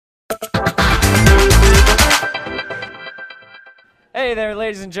Hey there,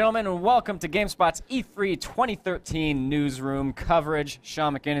 ladies and gentlemen, and welcome to GameSpot's E3 2013 newsroom coverage.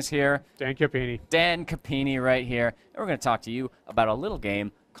 Sean McInnes here. Dan Capini. Dan Capini right here. And we're going to talk to you about a little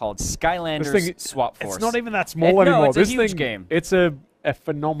game called Skylanders Swap Force. It's not even that small anymore. No, it's this a huge thing, game. It's a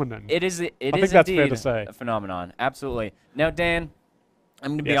phenomenon. It is. It I is think that's indeed fair to say. a phenomenon. Absolutely. Now, Dan,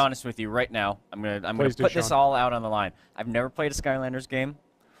 I'm going to be honest with you right now. I'm going to put this all out on the line. I've never played a Skylanders game,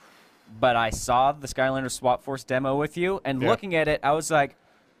 but I saw the Skylanders Swap Force demo with you, and looking at it, I was like,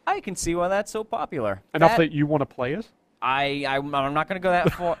 I can see why that's so popular. Enough that you want to play it? I'm not going to go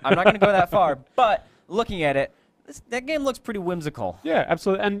that far. I'm not going to go that far. But looking at it, that game looks pretty whimsical. Yeah,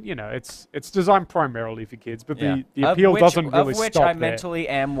 absolutely. And you know, it's designed primarily for kids, but the Of appeal which, doesn't really of which stop I there. mentally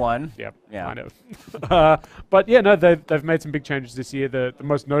am one. Yep. Yeah. I know. But yeah, no, they've made some big changes this year. The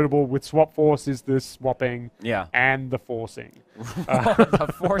most notable with Swap Force is the swapping. Yeah. And the forcing.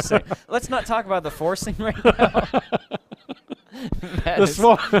 The forcing. Let's not talk about the forcing right now.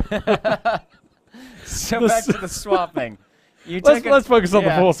 So back to the swapping. Let's focus on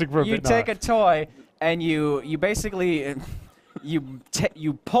the forcing for a bit. You take a toy and you basically you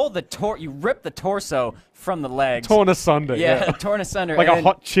rip the torso from the legs. Torn asunder. Yeah, torn asunder. Like a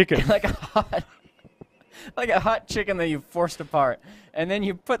hot chicken. Like a hot chicken that you forced apart, and then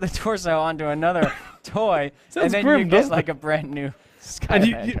you put the torso onto another toy, and then you get like a brand new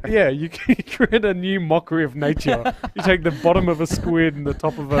Skylander. And you create a new mockery of nature. You take the bottom of a squid and the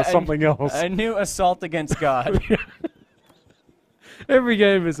top of something else. A new assault against God. Every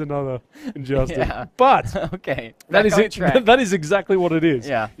game is another injustice. Yeah. But okay, that is it. That is exactly what it is.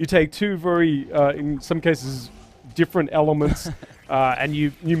 Yeah. You take two very, in some cases, different elements, and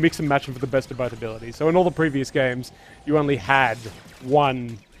you mix and match them for the best of both abilities. So in all the previous games, you only had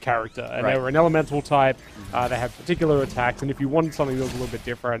one character, and they were an elemental type. They had particular attacks, and if you wanted something that was a little bit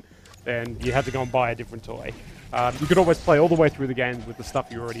different, then you had to go and buy a different toy. You could always play all the way through the games with the stuff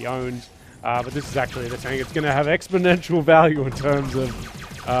you already owned, but this is actually, they're saying it's going to have exponential value in terms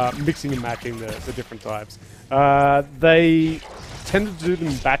of mixing and matching the different types. They tend to do them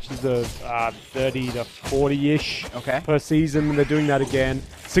in batches of 30 to 40-ish per season, and they're doing that again.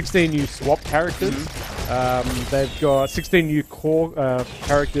 16 new swap characters. They've got 16 new core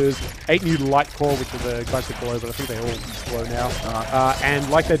characters, 8 new light core, which are the guys that glow, but I think they all glow now. And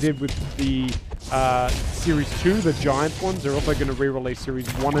like they did with the Series 2, the Giants ones, they're also going to re-release Series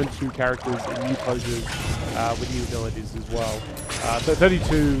 1 and 2 characters in new poses with new abilities as well. So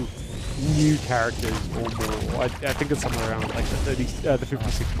 32 new characters or more. I think it's somewhere around like the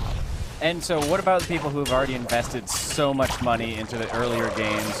 56 mark. And so what about the people who have already invested so much money into the earlier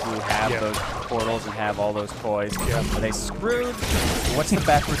games, who have those portals and have all those toys? Are they screwed? What's the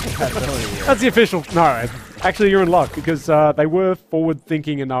backwards compatibility here? That's the official. No, actually you're in luck, because they were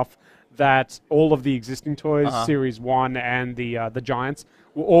forward-thinking enough that all of the existing toys, Series 1 and the Giants,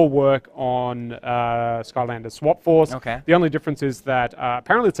 will all work on Skylanders Swap Force. The only difference is that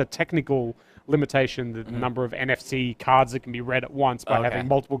apparently it's a technical limitation, the number of NFC cards that can be read at once by having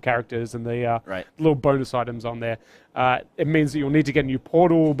multiple characters and the little bonus items on there. It means that you'll need to get a new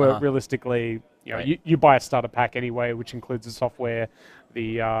portal, but realistically, you know, you buy a starter pack anyway, which includes the software,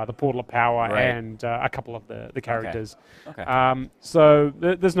 the portal of power, and a couple of the characters. So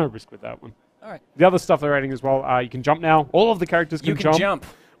there's no risk with that one. The other stuff they're adding as well, you can jump now. All of the characters can jump.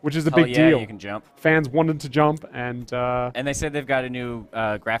 Which is a big deal. You can jump. Fans wanted to jump, and they said they've got a new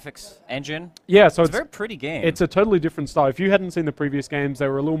graphics engine. Yeah, so it's a very pretty game. It's a totally different style. If you hadn't seen the previous games, they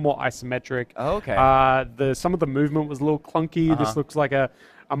were a little more isometric. Some of the movement was a little clunky. This looks like a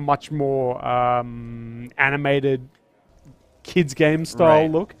much more animated kids game style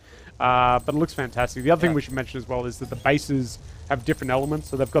look. But it looks fantastic. The other thing we should mention as well is that the bases have different elements.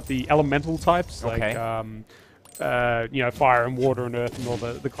 So they've got the elemental types, like you know, fire and water and earth and all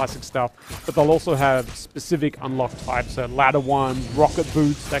the classic stuff. But they'll also have specific unlocked types, so ladder ones, rocket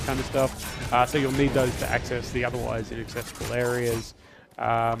boots, that kind of stuff. So you'll need those to access the otherwise inaccessible areas.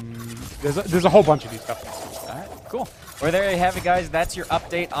 There's a whole bunch of new stuff. All right, cool. Well, there you have it, guys. That's your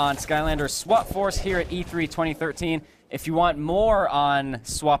update on Skylanders Swap Force here at E3 2013. If you want more on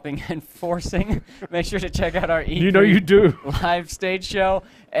swapping and forcing, make sure to check out our E3 live stage show.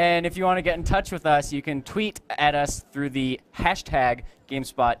 And if you want to get in touch with us, you can tweet at us through the hashtag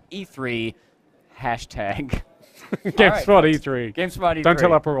GameSpotE3 hashtag. GameSpotE3. GameSpotE3. Don't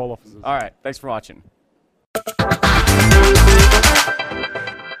tell our parole officers. All right. Thanks for watching.